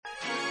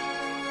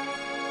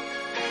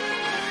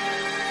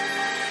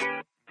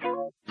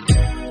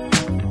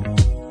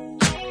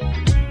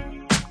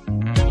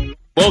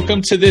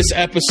Welcome to this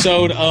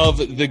episode of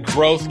the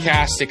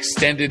Growthcast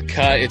Extended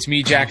Cut. It's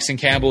me, Jackson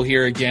Campbell,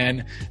 here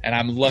again, and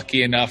I'm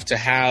lucky enough to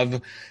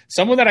have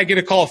someone that I get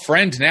to call a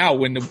friend now.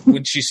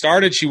 When she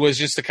started, she was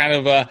just a kind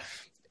of a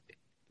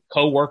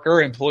co-worker,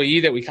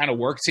 employee that we kind of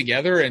worked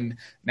together, and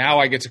now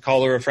I get to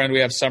call her a friend. We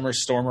have Summer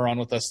Stoermer on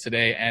with us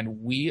today, and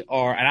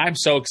I'm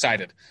so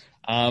excited.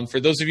 For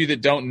those of you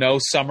that don't know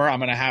Summer, I'm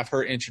going to have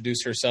her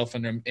introduce herself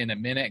in a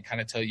minute and kind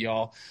of tell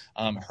y'all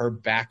her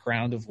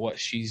background of what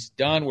she's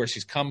done, where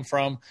she's come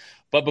from.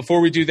 But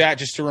before we do that,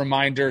 just a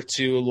reminder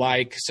to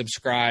like,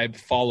 subscribe,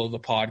 follow the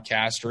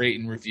podcast, rate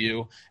and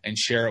review, and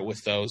share it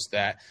with those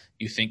that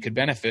you think could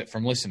benefit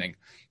from listening.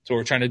 So what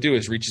we're trying to do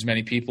is reach as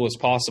many people as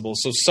possible.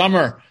 So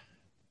Summer,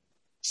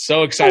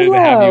 so excited to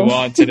have you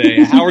on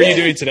today. How are you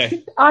doing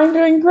today? I'm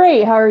doing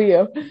great. How are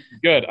you?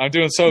 Good. I'm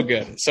doing so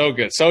good. So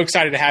good. So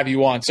excited to have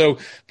you on. So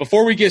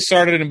before we get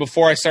started and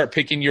before I start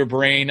picking your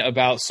brain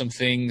about some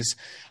things,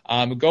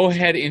 go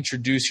ahead,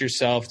 introduce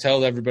yourself.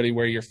 Tell everybody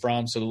where you're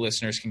from so the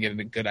listeners can get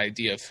a good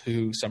idea of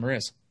who Summer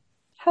is.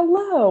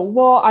 Hello.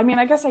 Well, I mean,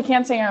 I guess I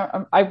can't say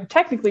I'm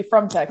technically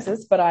from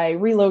Texas, but I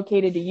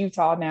relocated to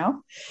Utah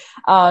now.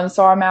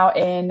 So I'm out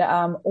in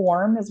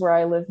Orem is where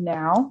I live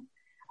now.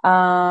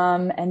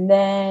 And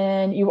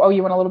then you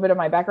want a little bit of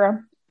my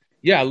background?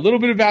 Yeah, a little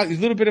bit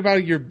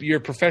about your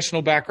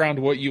professional background.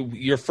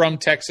 You're from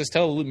Texas.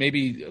 Tell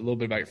maybe a little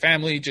bit about your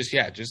family. Just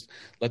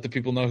let the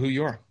people know who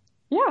you are.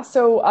 Yeah,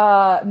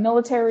 so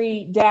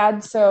military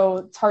dad.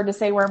 So it's hard to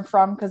say where I'm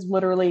from because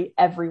literally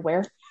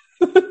everywhere.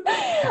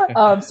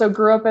 So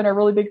grew up in a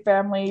really big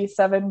family,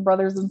 7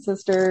 brothers and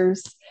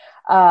sisters.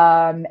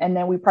 And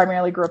then we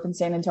primarily grew up in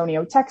San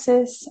Antonio,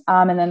 Texas.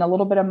 And then a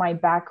little bit of my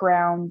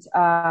background.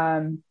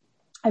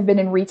 I've been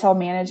in retail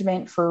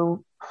management for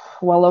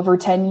well over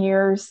 10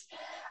 years,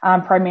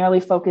 primarily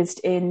focused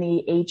in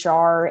the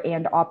HR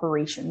and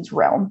operations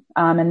realm.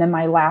 And then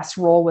my last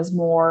role was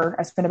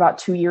I spent about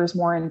 2 years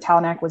more in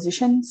talent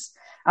acquisitions,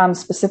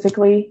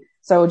 specifically.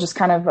 So just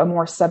kind of a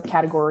more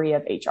subcategory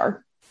of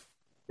HR.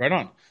 Right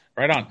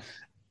on.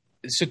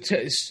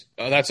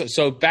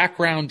 So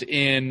background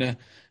in,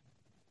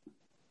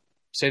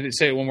 say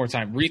it one more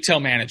time, retail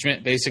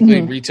management,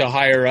 basically retail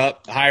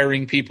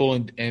hiring people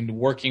and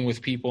working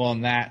with people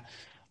on that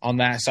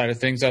side of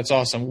things. That's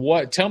awesome.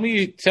 Tell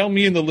me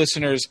and the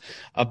listeners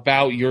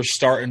about your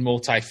start in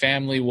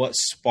multifamily. What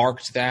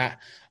sparked that?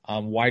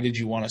 Why did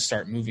you want to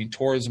start moving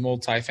towards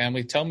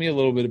multifamily? Tell me a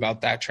little bit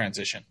about that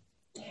transition.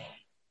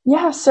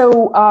 Yeah.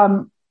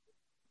 So,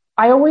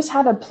 I always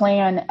had a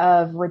plan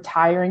of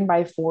retiring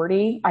by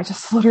 40. I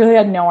just literally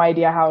had no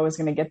idea how I was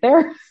going to get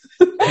there.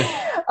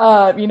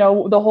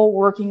 The whole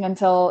working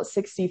until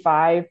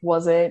 65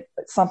 wasn't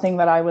something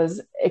that I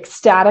was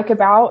ecstatic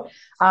about.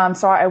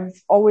 So I've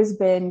always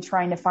been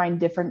trying to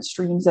find different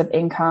streams of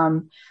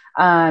income.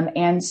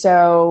 And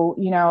so,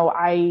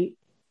 I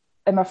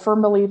am a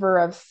firm believer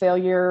of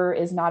failure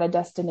is not a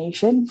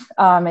destination.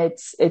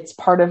 It's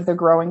part of the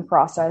growing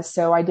process.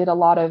 So I did a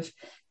lot of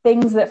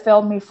things that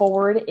failed me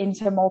forward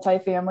into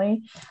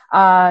multifamily.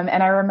 And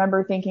I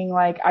remember thinking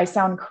I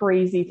sound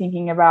crazy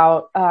thinking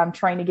about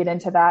trying to get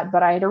into that,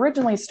 but I had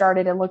originally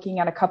started looking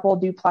at a couple of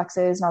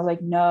duplexes and I was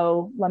like,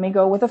 no, let me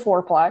go with a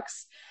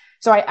 4-plex.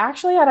 So I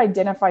actually had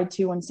identified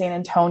 2 in San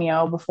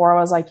Antonio before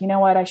I was like, you know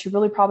what, I should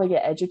really probably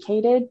get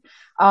educated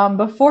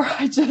before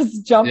I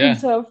just jump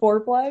into a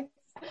 4-plex.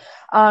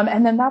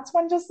 And then that's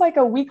when just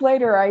a week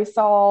later, I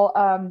saw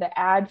the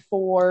ad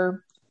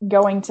for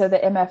going to the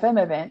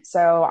MFM event.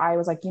 So I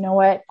was like, you know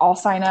what, I'll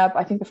sign up.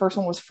 I think the first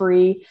one was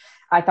free.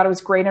 I thought it was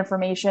great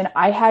information.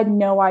 I had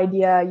no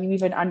idea you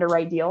even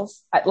underwrite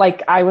deals.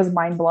 I was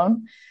mind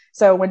blown.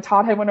 So when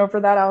Todd had went over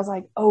that, I was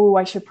like, oh,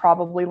 I should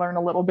probably learn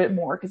a little bit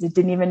more because I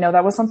didn't even know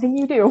that was something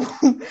you do.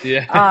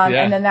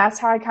 And then that's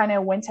how I kind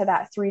of went to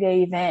that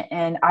 3-day event.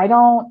 And I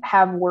don't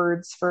have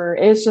words for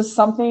it's just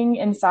something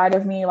inside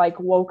of me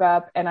woke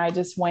up and I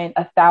just went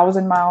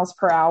 1,000 miles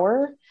per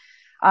hour.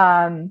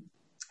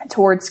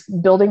 Towards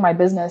building my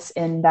business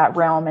in that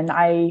realm. And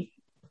I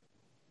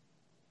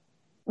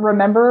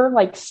remember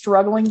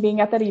struggling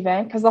being at that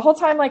event because the whole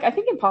time, I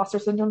think imposter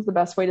syndrome is the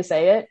best way to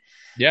say it.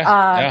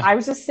 I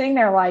was just sitting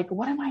there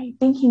what am I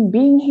thinking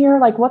being here?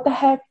 What the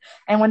heck?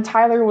 And when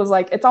Tyler was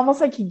it's almost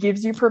like he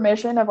gives you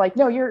permission of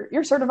no, you're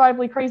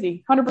certifiably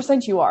crazy.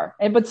 100% you are.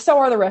 But so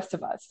are the rest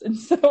of us. And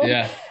so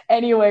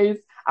anyways,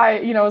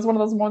 it was one of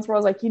those moments where I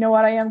was like, you know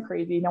what? I am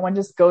crazy. No one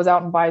just goes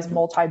out and buys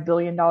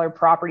multi-billion-dollar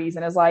properties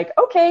and is like,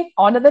 okay,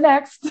 on to the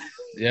next.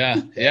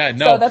 No.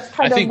 So that's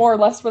kind of more or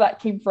less where that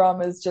came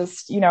from is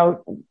just,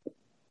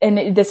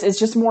 and this is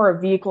just more a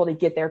vehicle to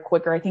get there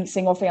quicker. I think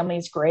single family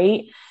is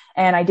great.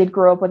 And I did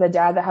grow up with a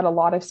dad that had a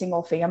lot of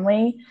single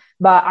family,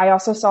 but I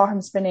also saw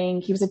him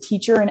he was a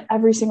teacher and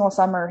every single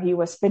summer he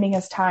was spending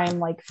his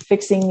time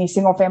fixing these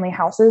single family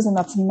houses. And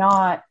that's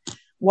not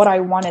what I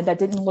wanted. That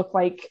didn't look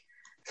like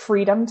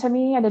freedom to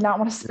me. I did not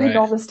want to spend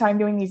all this time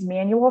doing these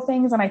manual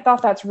things. And I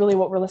thought that's really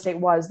what real estate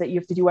was, that you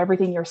have to do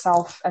everything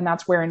yourself. And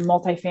that's where in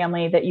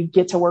multifamily that you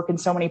get to work in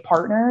so many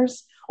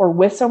partners or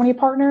with so many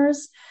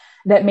partners.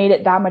 that made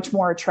it that much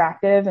more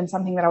attractive, and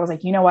something that I was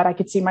like, you know what, I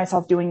could see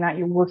myself doing that.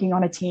 You're working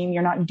on a team.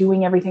 You're not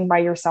doing everything by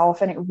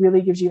yourself. And it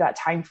really gives you that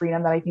time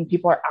freedom that I think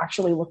people are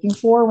actually looking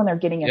for when they're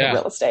getting into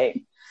real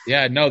estate.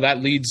 Yeah, no,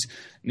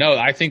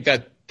 I think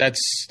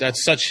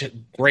that's such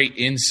great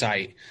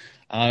insight.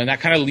 And that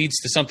kind of leads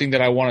to something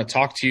that I want to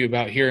talk to you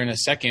about here in a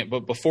second.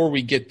 But before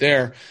we get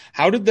there,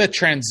 how did the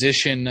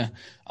transition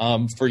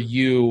for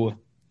you,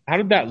 how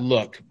did that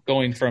look,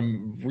 going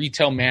from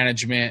retail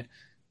management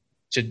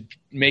to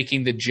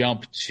making the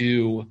jump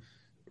to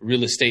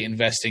real estate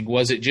investing?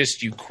 Was it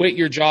just you quit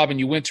your job and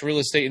you went to real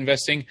estate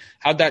investing?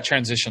 How'd that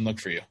transition look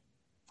for you?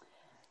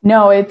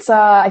 No, it's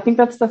I think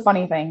that's the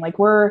funny thing. Like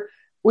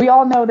we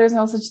all know there's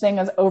no such thing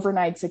as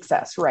overnight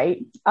success,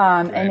 right?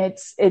 Right. And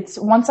it's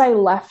once I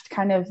left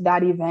kind of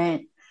that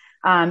event,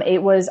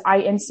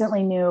 I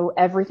instantly knew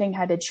everything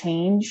had to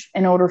change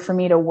in order for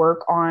me to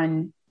work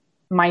on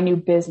my new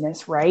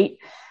business, right?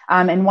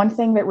 And one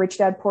thing that Rich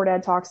Dad Poor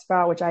Dad talks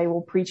about, which I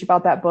will preach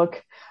about that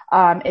book,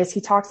 is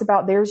he talks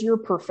about there's your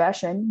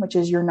profession, which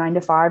is your 9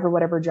 to 5 or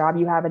whatever job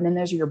you have. And then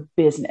there's your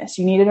business.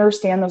 You need to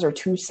understand those are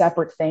two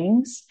separate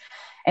things.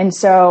 And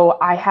so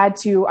I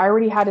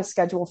already had a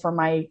schedule for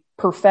my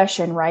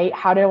profession, right?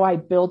 How do I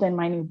build in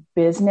my new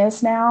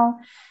business now?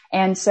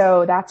 And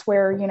so that's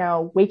where,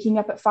 waking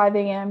up at 5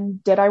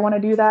 a.m. Did I want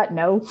to do that?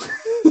 No,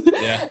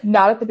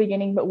 not at the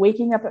beginning, but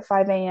waking up at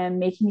 5 a.m.,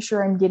 making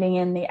sure I'm getting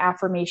in the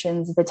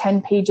affirmations, the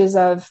 10 pages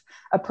of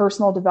a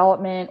personal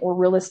development or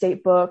real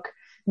estate book,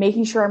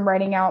 making sure I'm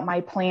writing out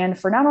my plan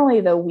for not only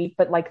the week,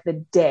 but like the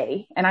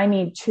day. And I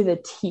mean to the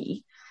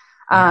T.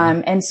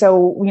 And so,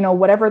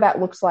 whatever that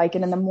looks like.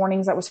 And in the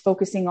mornings I was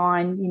focusing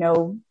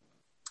on,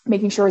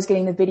 making sure I was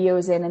getting the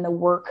videos in and the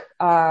work,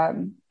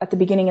 at the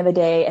beginning of the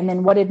day. And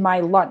then what did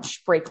my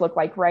lunch break look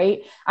like?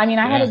 Right. I mean,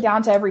 I had it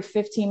down to every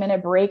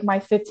 15-minute break.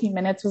 My 15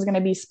 minutes was going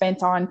to be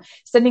spent on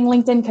sending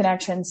LinkedIn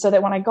connections so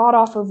that when I got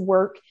off of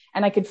work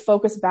and I could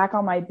focus back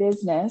on my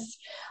business,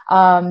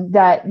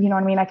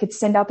 I could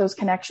send out those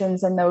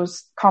connections and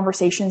those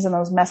conversations and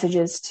those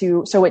messages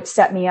so it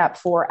set me up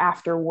for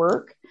after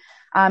work.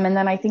 And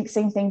then I think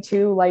same thing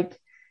too, like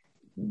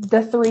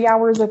the 3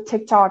 hours of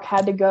TikTok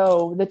had to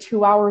go, the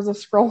 2 hours of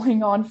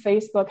scrolling on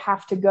Facebook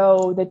have to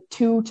go, the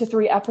 2 to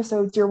 3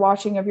 episodes you're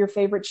watching of your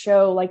favorite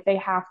show, like they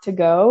have to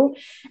go.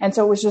 And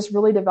so it was just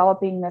really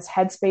developing this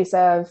headspace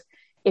of,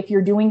 if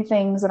you're doing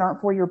things that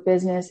aren't for your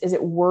business, is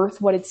it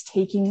worth what it's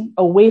taking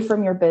away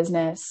from your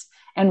business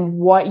and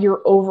what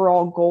your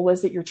overall goal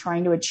is that you're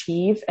trying to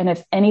achieve? And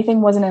if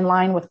anything wasn't in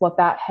line with what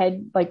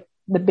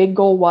the big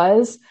goal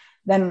was,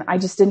 then I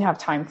just didn't have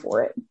time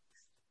for it.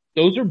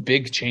 Those are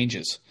big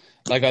changes.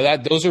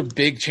 Those are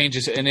big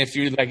changes. And if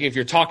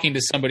you're talking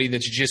to somebody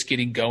that's just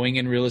getting going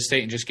in real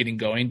estate and just getting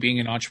going, being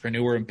an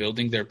entrepreneur and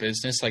building their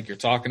business, like you're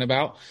talking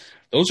about,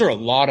 those are a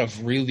lot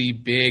of really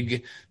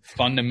big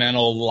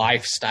fundamental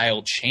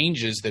lifestyle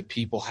changes that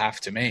people have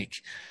to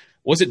make.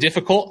 Was it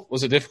difficult?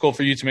 Was it difficult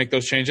for you to make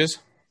those changes?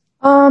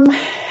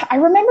 I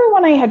remember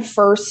when I had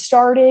first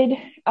started,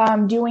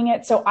 doing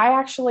it. So I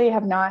actually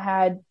have not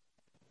had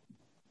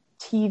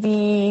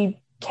TV,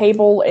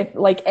 cable,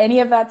 like any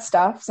of that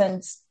stuff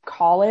since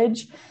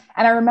college.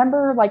 And I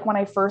remember when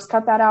I first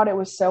cut that out, it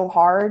was so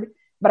hard,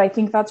 but I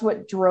think that's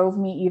what drove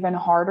me even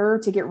harder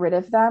to get rid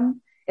of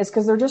them, is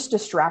because they're just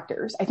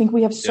distractors. I think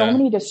we have so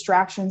many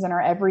distractions in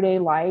our everyday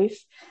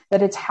life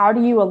that it's how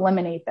do you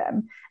eliminate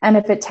them? And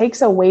if it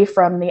takes away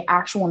from the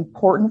actual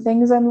important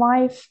things in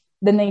life,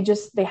 then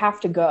they have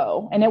to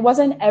go. And it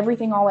wasn't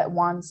everything all at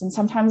once. And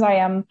sometimes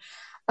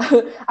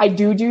I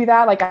do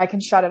that. Like I can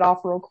shut it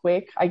off real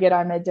quick.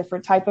 I'm a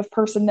different type of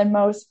person than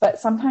most, but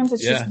sometimes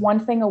it's just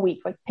one thing a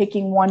week, like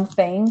picking one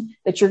thing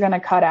that you're going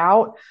to cut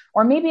out,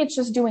 or maybe it's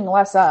just doing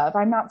less of.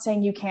 I'm not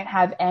saying you can't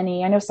have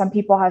any. I know some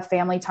people have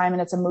family time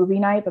and it's a movie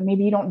night, but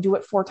maybe you don't do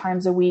it 4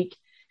 times a week.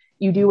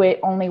 You do it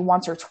only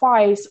once or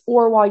twice,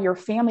 or while your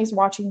family's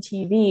watching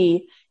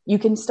TV, you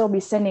can still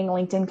be sending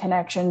LinkedIn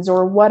connections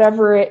or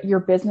whatever your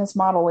business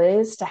model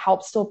is to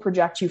help still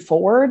project you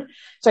forward.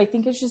 So I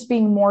think it's just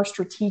being more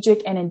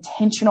strategic and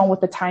intentional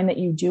with the time that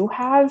you do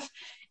have.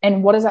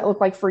 And what does that look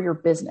like for your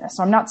business?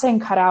 So I'm not saying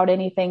cut out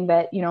anything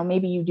that,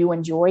 maybe you do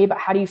enjoy, but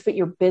how do you fit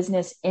your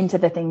business into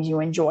the things you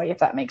enjoy, if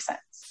that makes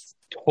sense?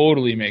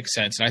 Totally makes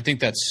sense. And I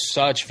think that's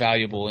such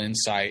valuable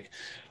insight.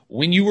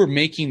 When you were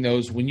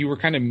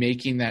kind of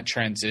making that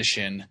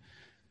transition,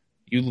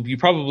 you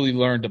probably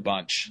learned a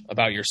bunch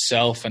about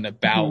yourself and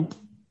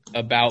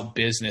about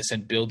business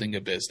and building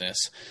a business.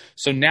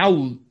 So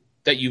now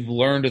that you've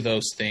learned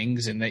those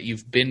things and that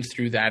you've been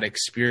through that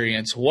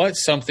experience,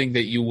 what's something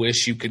that you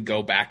wish you could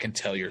go back and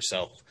tell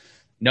yourself,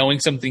 knowing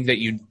everything that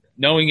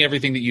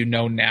you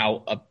know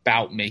now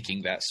about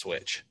making that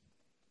switch?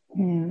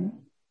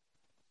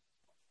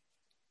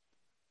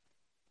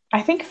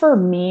 I think for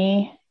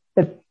me,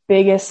 the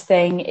biggest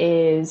thing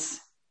is,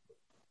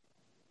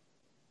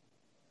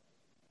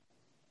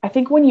 I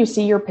think when you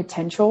see your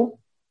potential,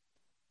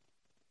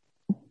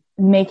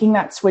 making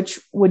that switch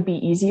would be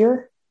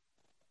easier.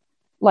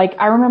 Like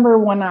I remember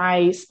when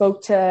I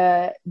spoke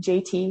to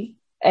JT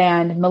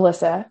and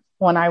Melissa,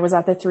 when I was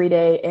at the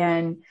 3-day.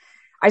 And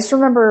I just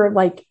remember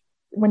like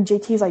when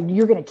JT's like,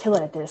 you're going to kill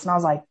it at this. And I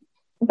was like,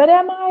 but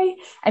am I?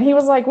 And he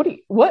was like,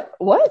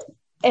 what?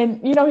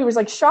 And, you know, he was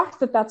like shocked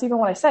that that's even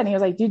what I said. And he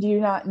was like, dude, do you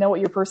not know what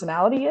your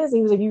personality is?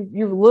 He was like,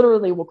 you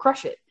literally will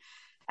crush it.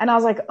 And I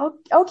was like, oh,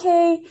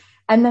 okay.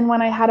 And then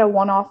when I had a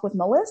one-off with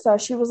Melissa,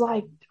 she was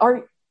like,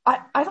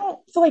 I don't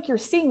feel like you're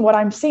seeing what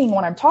I'm seeing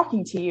when I'm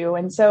talking to you.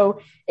 And so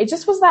it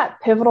just was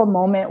that pivotal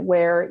moment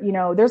where, you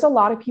know, there's a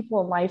lot of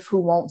people in life who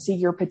won't see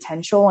your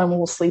potential and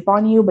will sleep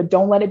on you, but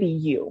don't let it be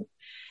you.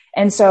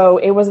 And so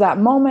it was that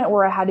moment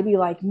where I had to be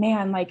like,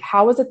 man, like,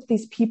 how is it that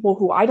these people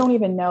who I don't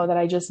even know that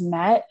I just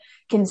met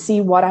can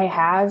see what I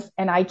have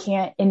and I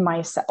can't in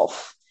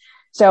myself?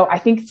 So I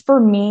think for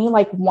me,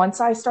 like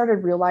once I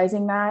started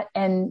realizing that,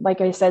 and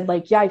like I said,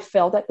 like, yeah, I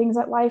failed at things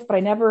at life, but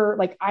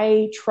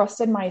I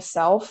trusted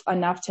myself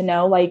enough to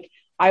know, like,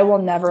 I will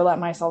never let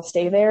myself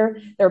stay there.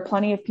 There are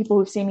plenty of people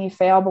who've seen me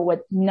fail, but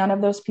what none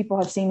of those people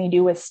have seen me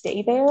do is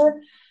stay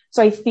there.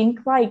 So I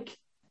think like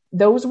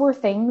those were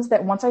things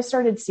that once I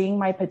started seeing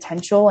my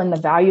potential and the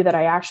value that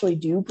I actually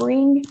do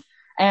bring.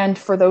 And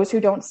for those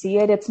who don't see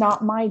it, it's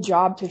not my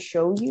job to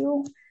show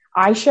you.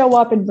 I show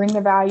up and bring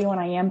the value, and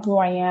I am who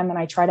I am, and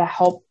I try to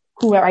help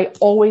who I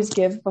always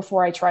give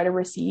before I try to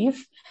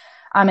receive.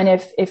 And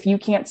if you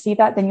can't see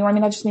that, then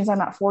that just means I'm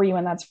not for you,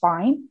 and that's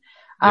fine.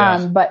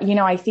 Yeah. But you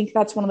know, I think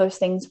that's one of those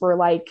things where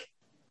like,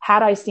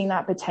 had I seen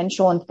that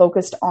potential and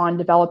focused on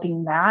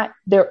developing that,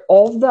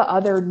 all the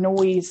other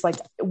noise like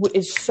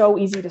is so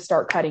easy to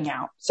start cutting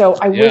out. So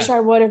I wish I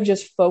would have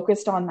just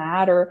focused on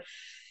that, or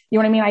you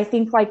know what I mean? I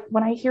think like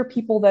when I hear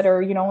people that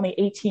are, you know, only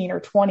 18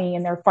 or 20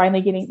 and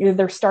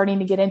they're starting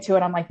to get into it,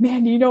 I'm like,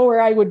 man, do you know where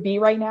I would be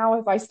right now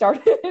if I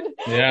started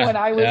when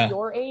I was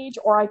your age?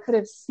 Or I could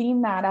have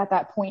seen that at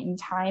that point in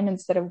time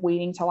instead of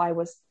waiting till I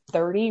was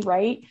 30.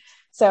 Right.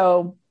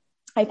 So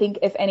I think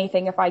if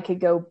anything, if I could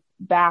go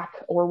back,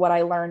 or what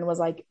I learned was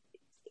like,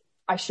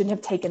 I shouldn't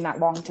have taken that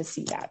long to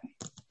see that.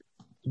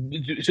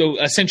 So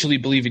essentially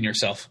believe in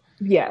yourself.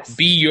 Yes.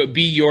 Be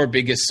your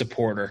biggest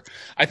supporter.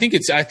 I think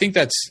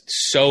that's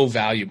so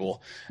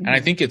valuable. Mm-hmm. And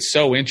I think it's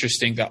so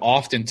interesting that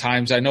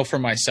oftentimes, I know for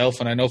myself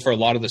and I know for a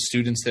lot of the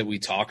students that we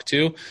talk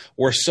to,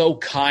 we're so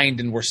kind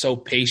and we're so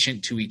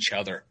patient to each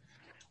other.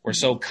 We're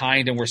so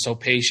kind and we're so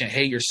patient.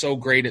 Hey, you're so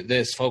great at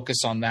this.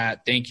 Focus on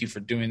that. Thank you for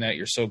doing that.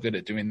 You're so good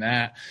at doing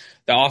that.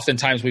 That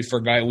oftentimes we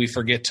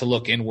forget to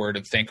look inward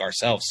and thank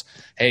ourselves.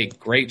 Hey,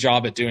 great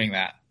job at doing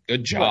that.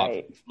 Good job.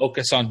 Right.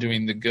 Focus on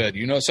doing the good.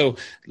 You know, so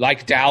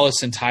like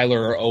Dallas and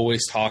Tyler are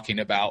always talking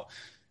about,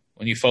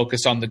 when you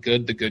focus on the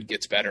good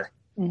gets better.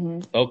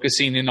 Mm-hmm.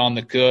 Focusing in on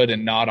the good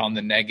and not on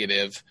the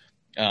negative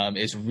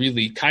is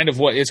really kind of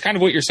what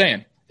you're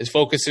saying, is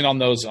focusing on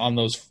those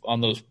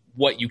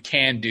what you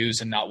can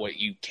do's and not what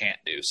you can't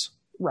do's.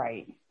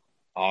 Right.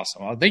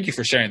 Awesome. Well, thank you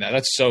for sharing that.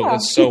 That's so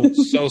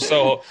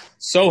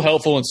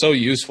helpful and so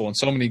useful, and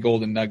so many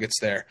golden nuggets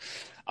there.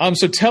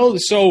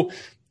 So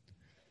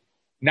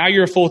now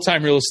you're a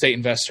full-time real estate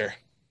investor.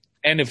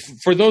 And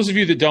for those of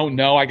you that don't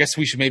know, I guess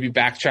we should maybe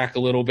backtrack a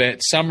little bit.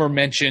 Summer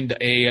mentioned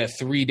a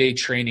 3-day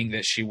training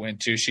that she went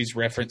to. She's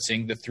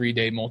referencing the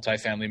 3-day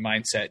multifamily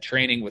mindset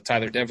training with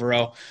Tyler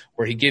Devereaux,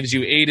 where he gives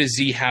you A to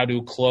Z how to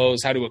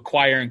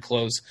acquire and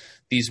close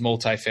these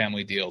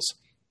multifamily deals.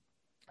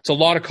 It's a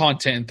lot of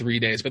content in 3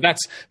 days, but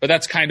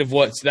that's kind of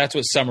that's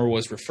what Summer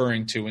was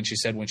referring to when she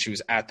said when she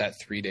was at that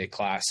 3-day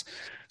class.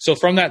 So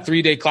from that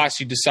 3-day class,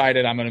 you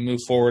decided, I'm going to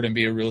move forward and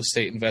be a real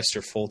estate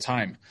investor full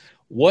time.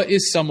 What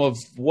is some of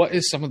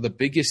the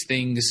biggest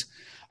things?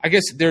 I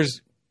guess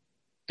there's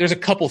a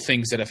couple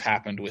things that have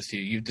happened with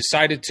you. You've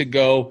decided to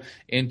go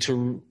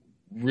into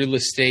real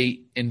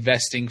estate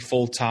investing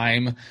full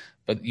time,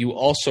 but you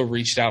also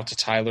reached out to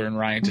Tyler and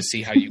Ryan to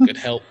see how you could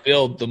help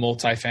build the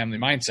multifamily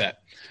mindset.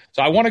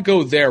 So I want to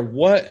go there.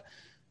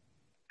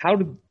 How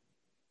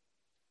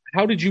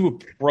did you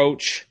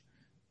approach?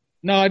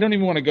 No, I don't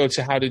even want to go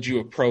to how did you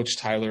approach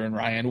Tyler and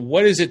Ryan.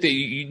 What is it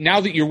that now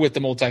that you're with the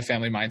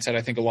multifamily mindset,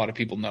 I think a lot of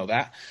people know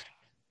that.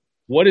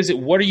 What is it?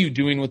 What are you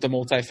doing with the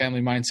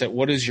multifamily mindset?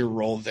 What is your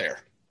role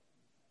there?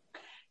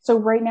 So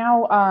right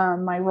now,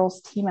 my role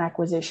is team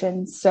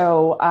acquisition.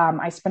 So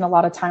I spend a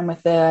lot of time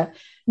with the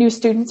new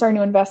students, our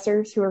new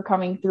investors who are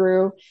coming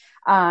through,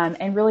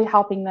 and really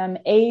helping them.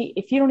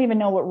 If you don't even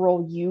know what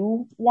role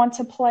you want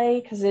to play,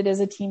 because it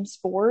is a team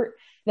sport,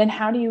 then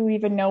how do you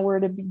even know where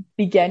to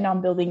begin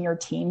on building your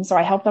team? So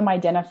I help them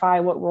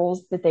identify what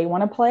roles that they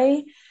want to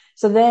play.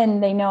 So then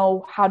they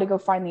know how to go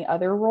find the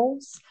other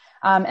roles.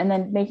 And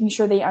then making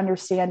sure they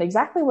understand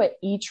exactly what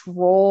each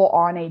role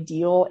on a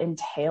deal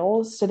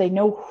entails, so they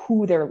know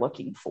who they're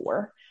looking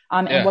for,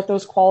 and what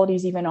those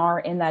qualities even are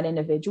in that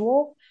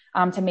individual,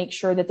 to make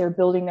sure that they're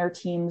building their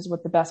teams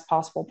with the best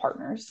possible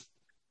partners.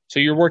 So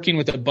you're working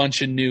with a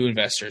bunch of new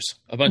investors,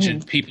 a bunch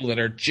of people that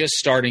are just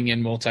starting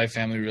in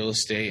multifamily real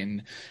estate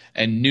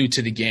and new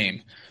to the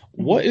game.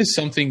 Mm-hmm. What is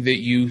something that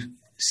you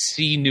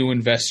see new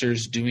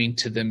investors doing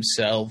to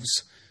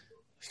themselves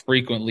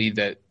frequently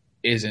that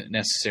isn't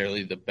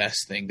necessarily the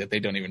best thing, that they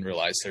don't even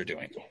realize they're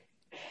doing?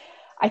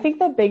 I think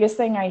the biggest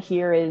thing I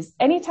hear is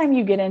anytime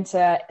you get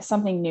into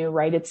something new,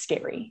 right, it's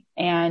scary.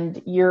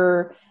 And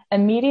your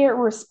immediate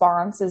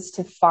response is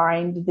to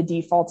find the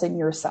defaults in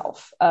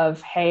yourself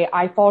of, hey,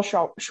 I fall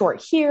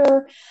short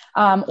here,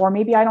 or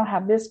maybe I don't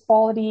have this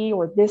quality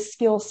or this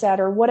skill set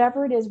or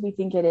whatever it is we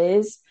think it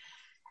is.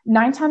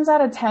 9 times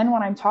out of 10,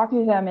 when I'm talking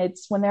to them,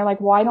 it's when they're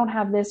like, well, I don't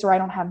have this or I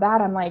don't have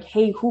that. I'm like,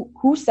 hey,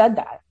 who said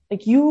that?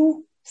 Like,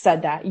 you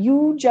said that.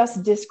 You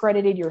just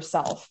discredited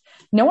yourself.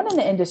 No one in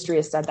the industry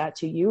has said that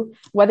to you,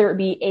 whether it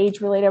be age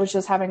related. I was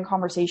just having a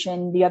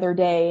conversation the other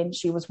day and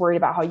she was worried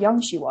about how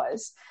young she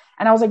was.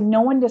 And I was like,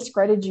 no one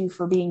discredited you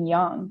for being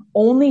young.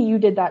 Only you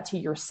did that to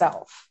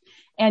yourself.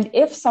 And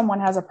if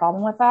someone has a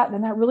problem with that,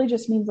 then that really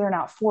just means they're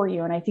not for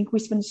you. And I think we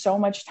spend so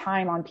much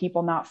time on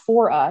people not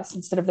for us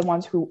instead of the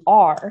ones who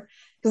are,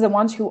 because the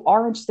ones who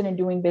are interested in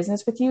doing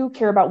business with you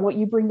care about what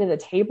you bring to the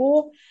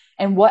table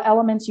and what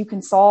elements you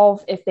can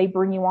solve if they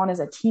bring you on as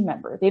a team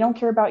member. They don't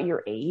care about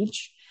your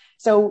age.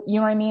 So, you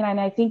know what I mean? And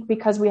I think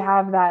because we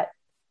have that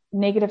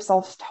negative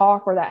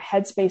self-talk or that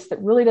headspace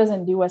that really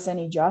doesn't do us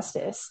any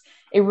justice,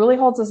 it really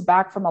holds us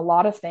back from a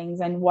lot of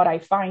things. And what I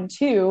find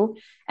too,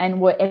 and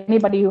what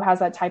anybody who has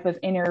that type of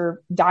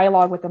inner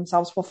dialogue with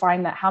themselves will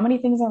find, that how many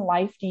things in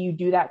life do you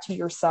do that to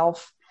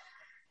yourself?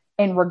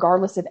 And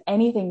regardless of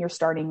anything you're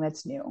starting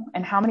that's new,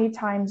 and how many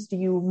times do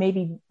you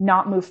maybe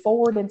not move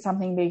forward in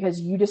something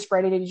because you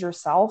discredited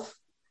yourself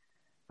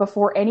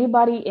before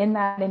anybody in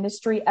that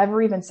industry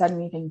ever even said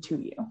anything to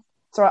you?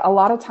 So a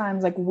lot of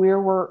times, like,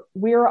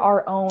 we're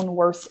our own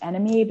worst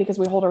enemy because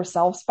we hold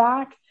ourselves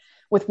back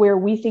with where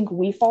we think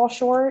we fall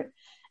short.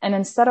 And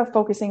instead of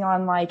focusing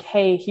on like,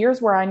 hey,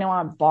 here's where I know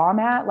I'm bomb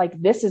at, like,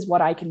 this is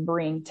what I can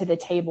bring to the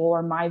table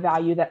or my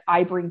value that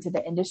I bring to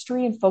the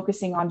industry, and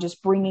focusing on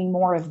just bringing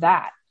more of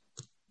that.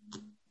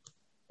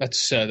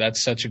 That's awesome.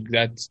 That's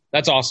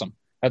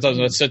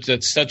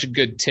such a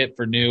good tip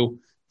for new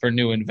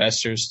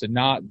investors, to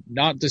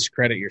not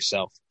discredit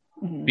yourself.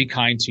 Mm-hmm. Be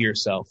kind to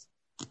yourself.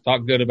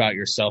 Talk good about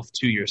yourself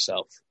to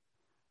yourself.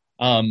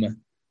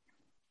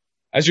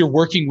 As you're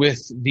working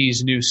with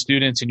these new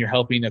students and you're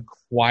helping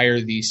acquire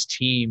these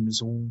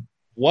teams,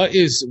 what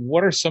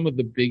are some of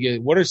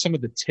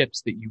the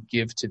tips that you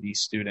give to these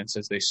students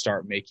as they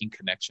start making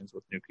connections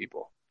with new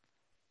people?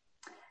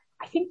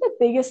 I think the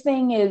biggest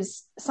thing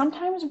is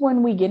sometimes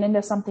when we get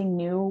into something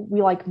new,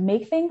 we like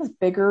make things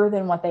bigger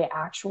than what they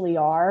actually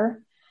are.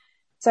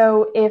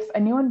 So if a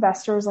new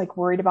investor is like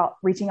worried about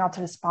reaching out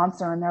to a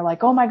sponsor and they're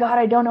like, oh my God,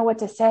 I don't know what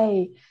to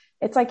say.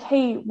 It's like,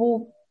 hey,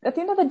 well, at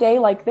the end of the day,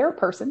 like, they're a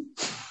person.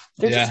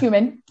 They're just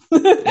human.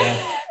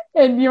 Yeah.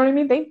 And you know what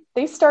I mean?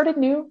 They started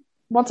new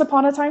once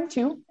upon a time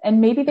too. And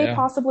maybe they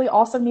possibly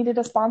also needed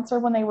a sponsor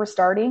when they were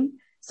starting.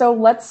 So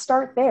let's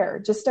start there.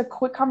 Just a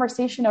quick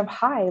conversation of,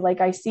 hi, like,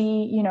 I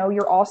see,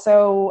 you're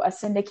also a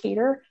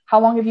syndicator.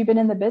 How long have you been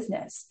in the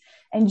business?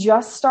 And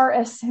just start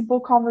a simple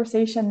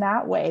conversation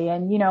that way.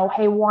 And,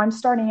 hey, well, I'm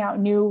starting out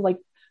new. Like,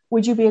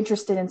 would you be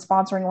interested in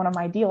sponsoring one of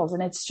my deals?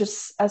 And it's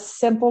just a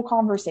simple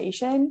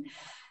conversation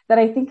that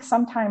I think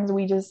sometimes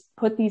we just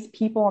put these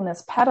people on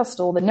this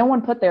pedestal that no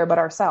one put there but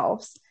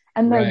ourselves.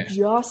 And they're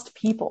just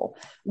people,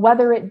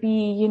 whether it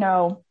be,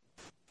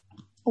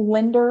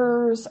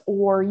 lenders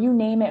or you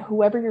name it,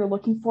 whoever you're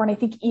looking for. And I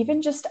think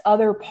even just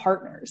other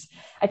partners,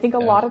 I think a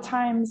lot of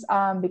times,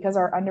 because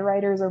our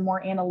underwriters are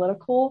more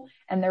analytical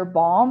and they're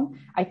bomb,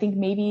 I think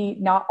maybe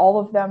not all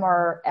of them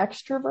are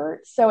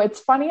extroverts. So it's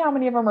funny how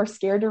many of them are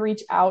scared to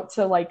reach out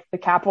to, like, the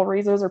capital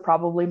raisers are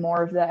probably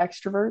more of the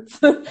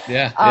extroverts.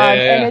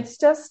 And it's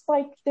just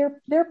like,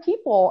 they're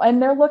people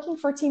and they're looking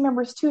for team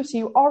members too. So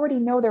you already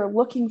know they're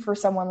looking for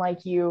someone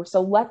like you.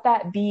 So let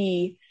that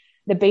be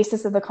the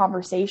basis of the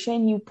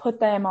conversation. You put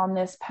them on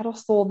this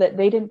pedestal that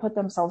they didn't put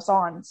themselves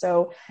on.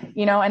 So,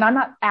 and I'm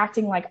not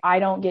acting like I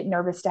don't get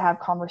nervous to have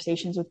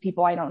conversations with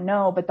people I don't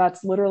know, but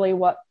that's literally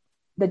what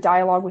the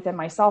dialogue within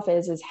myself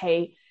is,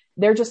 hey,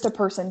 they're just a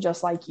person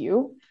just like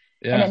you.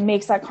 Yeah. And it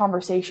makes that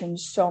conversation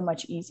so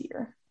much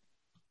easier.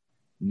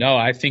 No,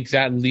 I think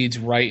that leads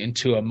right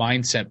into a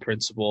mindset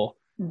principle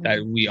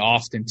that we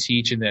often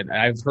teach, and that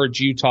I've heard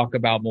you talk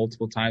about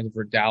multiple times. I've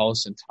heard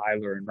Dallas and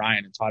Tyler and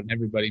Ryan and Todd and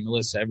everybody,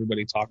 Melissa,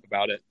 everybody talk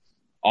about it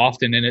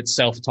often, and it's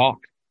self-talk,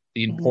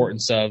 the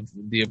importance of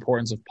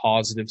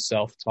positive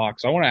self-talk.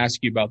 So I want to ask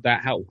you about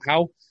that. How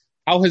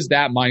has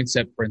that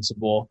mindset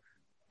principle,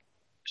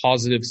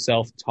 positive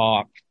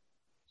self-talk,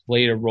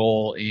 played a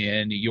role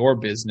in your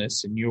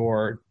business and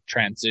your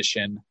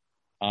transition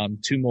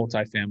to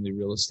multifamily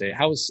real estate?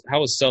 How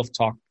has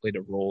self-talk played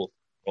a role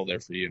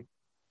there for you?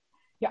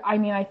 Yeah, I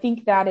mean, I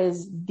think that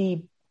is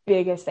the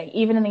biggest thing.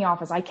 Even in the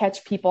office, I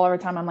catch people every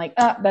time. I'm like,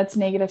 that's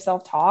negative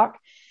self-talk.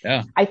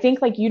 Yeah. I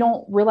think, like, you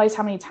don't realize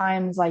how many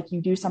times, like, you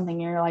do something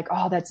and you're like,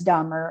 oh, that's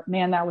dumb, or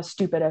man, that was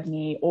stupid of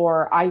me,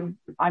 or I'm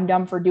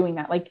dumb for doing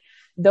that. Like,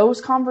 those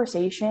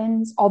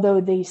conversations,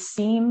 although they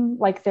seem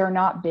like they're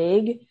not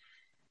big,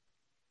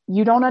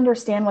 you don't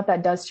understand what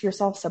that does to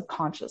yourself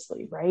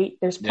subconsciously, right?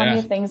 There's plenty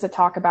of things that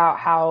talk about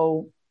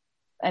how,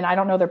 and I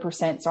don't know the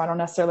percent, so I don't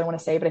necessarily want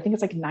to say, but I think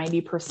it's like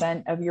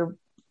 90% of your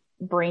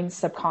brain's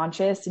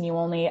subconscious and you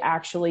only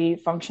actually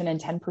function in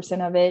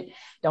 10% of it.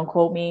 Don't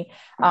quote me.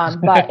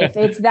 But if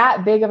it's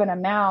that big of an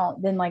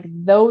amount, then like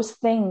those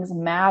things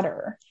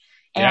matter.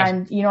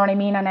 And you know what I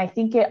mean? And I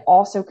think it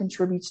also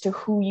contributes to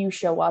who you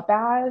show up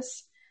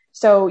as.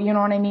 So, you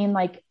know what I mean?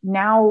 Like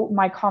now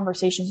my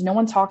conversations, no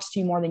one talks to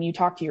you more than you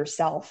talk to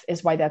yourself,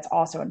 is why that's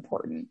also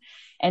important.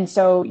 And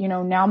so, you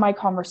know, now my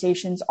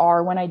conversations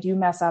are, when I do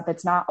mess up,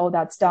 it's not, oh,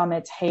 that's dumb.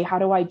 It's, hey, how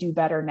do I do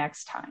better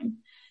next time?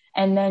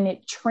 And then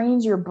it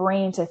trains your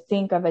brain to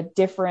think of a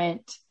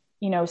different,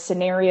 you know,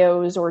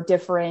 scenarios or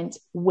different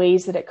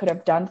ways that it could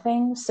have done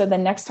things. So the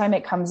next time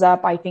it comes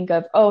up, I think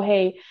of, oh,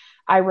 hey,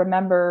 I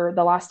remember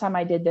the last time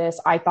I did this,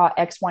 I thought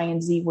X, Y,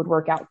 and Z would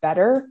work out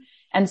better,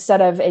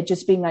 instead of it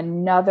just being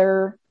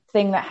another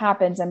thing that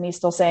happens and me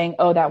still saying,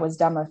 oh, that was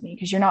dumb of me,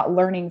 because you're not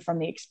learning from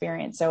the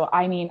experience. So,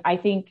 I mean, I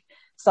think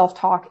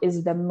self-talk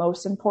is the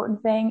most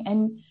important thing.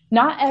 And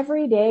not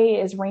every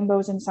day is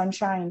rainbows and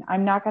sunshine.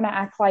 I'm not going to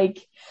act like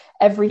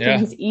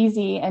everything's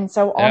easy. And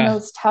so on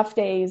those tough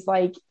days,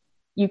 like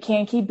you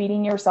can't keep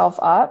beating yourself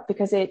up,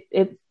 because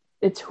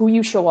it's who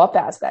you show up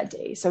as that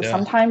day. So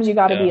sometimes you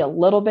got to be a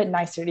little bit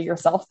nicer to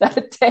yourself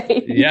that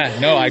day. Yeah,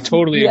 no, I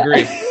totally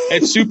agree.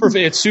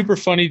 It's super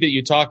funny that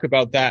you talk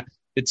about that.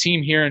 The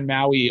team here in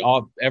Maui,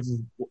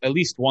 at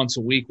least once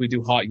a week, we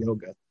do hot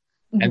yoga.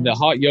 Mm-hmm. And the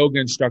hot yoga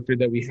instructor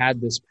that we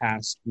had this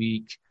past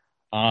week,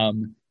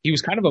 he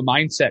was kind of a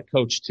mindset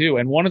coach too.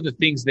 And one of the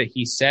things that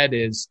he said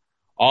is,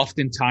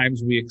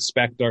 oftentimes we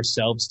expect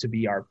ourselves to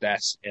be our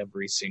best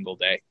every single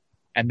day.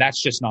 And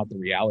that's just not the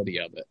reality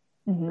of it.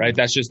 Mm-hmm. Right?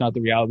 That's just not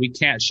the reality. We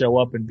can't show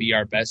up and be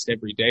our best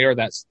every day, or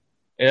that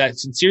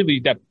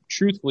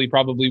truthfully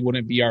probably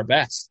wouldn't be our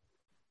best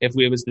if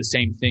it was the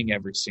same thing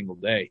every single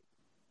day.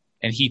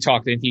 And he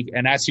talked,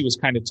 and as he was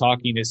kind of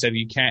talking, he said,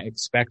 you can't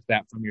expect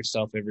that from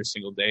yourself every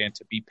single day, and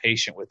to be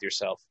patient with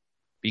yourself,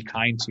 be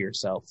kind to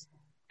yourself.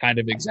 Kind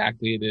of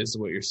exactly it is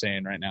what you're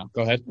saying right now.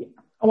 Go ahead.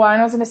 Well,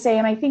 I was going to say,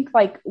 and I think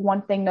like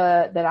one thing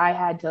that I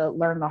had to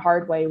learn the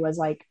hard way was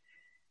like,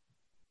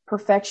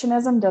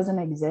 perfectionism doesn't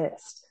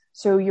exist.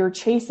 So you're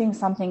chasing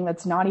something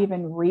that's not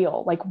even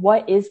real. Like,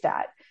 what is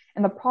that?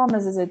 And the problem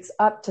is it's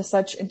up to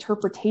such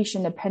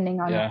interpretation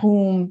depending on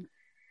whom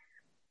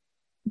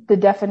the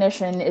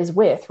definition is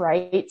with,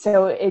 right?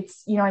 So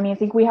it's, you know, I mean, I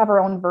think we have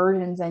our own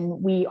versions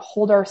and we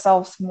hold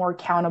ourselves more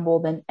accountable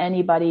than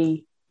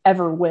anybody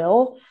ever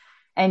will.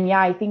 And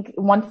yeah, I think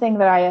one thing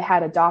that I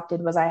had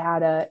adopted was I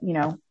had a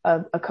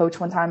coach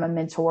one time, a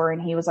mentor,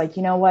 and he was like,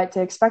 you know what,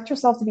 to expect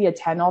yourself to be a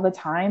 10 all the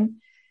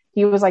time,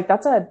 he was like,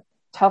 that's a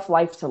tough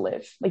life to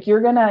live. Like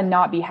you're going to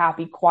not be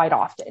happy quite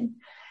often.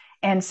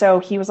 And so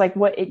he was like,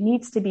 what it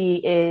needs to be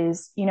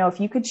is, you know, if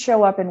you could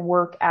show up and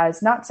work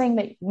as, not saying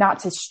that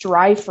not to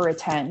strive for a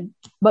 10,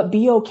 but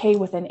be okay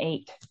with an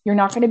 8. You're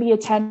not going to be a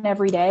 10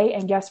 every day.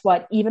 And guess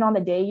what? Even on the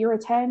day you're a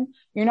 10,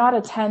 you're not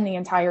a 10 the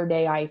entire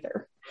day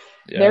either.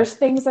 Yeah. There's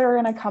things that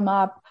are going to come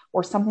up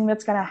or something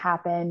that's going to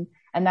happen.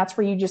 And that's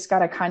where you just got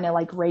to kind of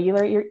like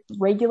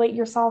regulate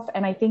yourself.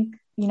 And I think,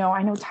 you know,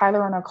 I know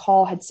Tyler on a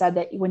call had said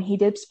that when he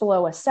dips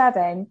below a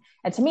 7,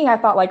 and to me, I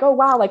thought like, oh,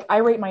 wow, like I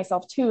rate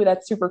myself 2.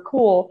 That's super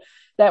cool.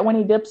 That when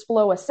he dips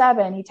below a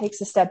 7, he takes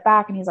a step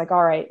back and he's like,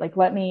 all right, like,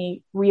 let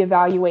me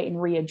reevaluate and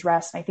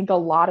readdress. And I think a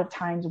lot of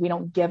times we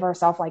don't give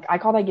ourselves, like, I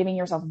call that giving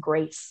yourself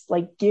grace,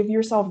 like give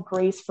yourself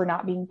grace for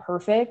not being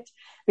perfect,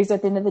 because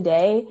at the end of the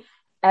day,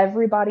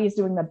 everybody is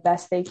doing the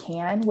best they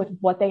can with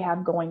what they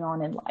have going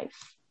on in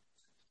life.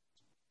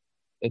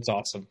 That's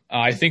awesome.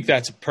 I think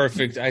that's a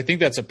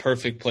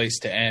perfect place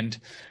to end.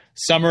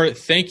 Summer,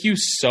 thank you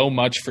so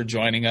much for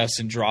joining us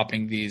and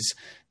dropping these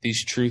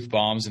truth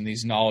bombs and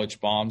these knowledge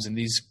bombs and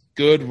these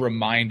good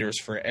reminders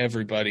for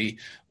everybody,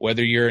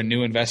 whether you're a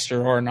new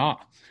investor or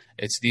not.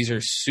 These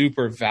are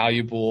super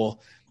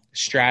valuable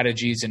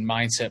strategies and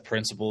mindset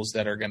principles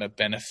that are going to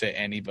benefit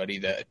anybody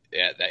that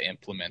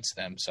implements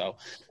them. So,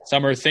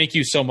 Summer, thank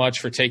you so much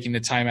for taking the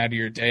time out of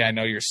your day. I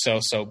know you're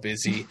so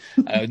busy,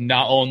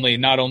 not only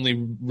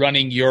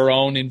running your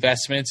own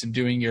investments and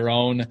doing your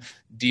own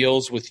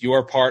deals with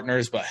your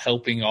partners, but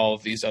helping all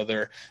of these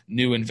other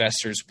new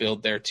investors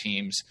build their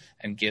teams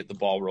and get the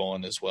ball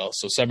rolling as well.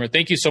 So, Summer,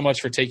 thank you so much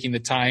for taking the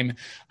time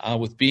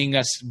with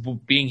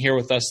being here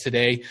with us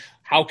today.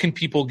 How can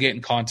people get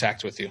in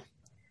contact with you?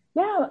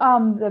 Yeah,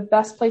 the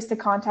best place to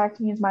contact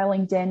me is my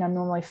LinkedIn. I'm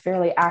normally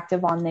fairly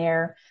active on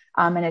there,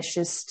 and it's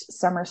just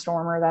Summer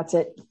Stoermer. That's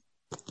it.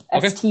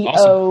 Okay,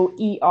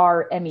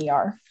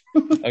 Stoermer.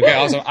 Okay,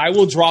 awesome. I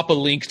will drop a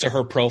link to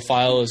her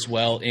profile as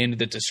well in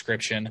the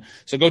description.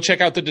 So go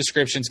check out the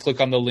descriptions, click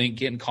on the link,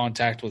 get in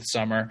contact with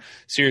Summer.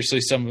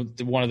 Seriously,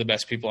 one of the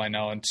best people I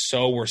know. And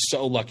so we're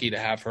so lucky to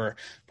have her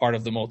part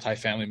of the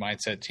multifamily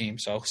mindset team.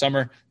 So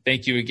Summer,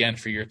 thank you again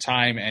for your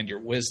time and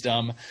your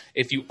wisdom.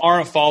 If you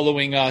aren't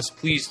following us,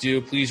 please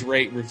do. Please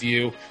rate,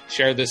 review,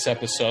 share this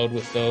episode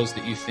with those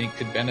that you think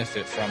could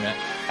benefit from it.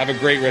 Have a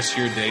great rest of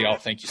your day, y'all.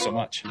 Thank you so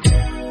much.